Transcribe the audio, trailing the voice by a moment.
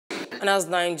And as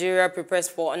Nigeria prepares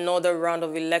for another round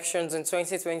of elections in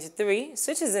 2023,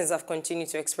 citizens have continued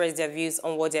to express their views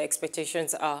on what their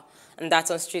expectations are. And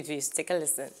that's on Street Views. Take a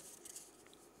listen.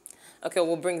 Okay,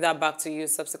 we'll bring that back to you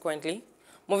subsequently.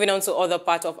 Moving on to other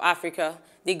parts of Africa,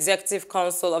 the Executive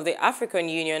Council of the African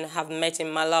Union have met in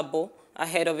Malabo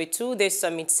ahead of a two-day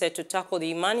summit set to tackle the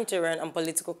humanitarian and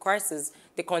political crisis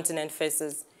the continent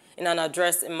faces. In an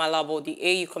address in Malabo, the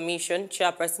AU Commission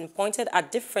chairperson pointed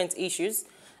at different issues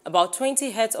about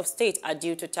 20 heads of state are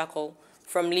due to tackle,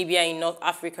 from Libya in North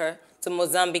Africa to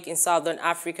Mozambique in Southern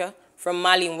Africa, from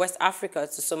Mali in West Africa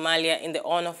to Somalia in the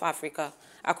Horn of Africa,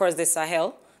 across the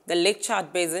Sahel, the Lake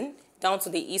Chad Basin, down to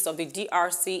the east of the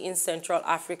DRC in Central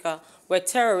Africa, where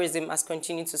terrorism has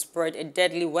continued to spread a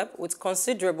deadly web with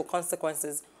considerable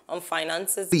consequences on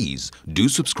finances. Please do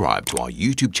subscribe to our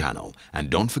YouTube channel and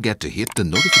don't forget to hit the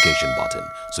notification button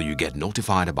so you get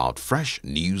notified about fresh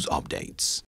news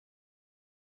updates.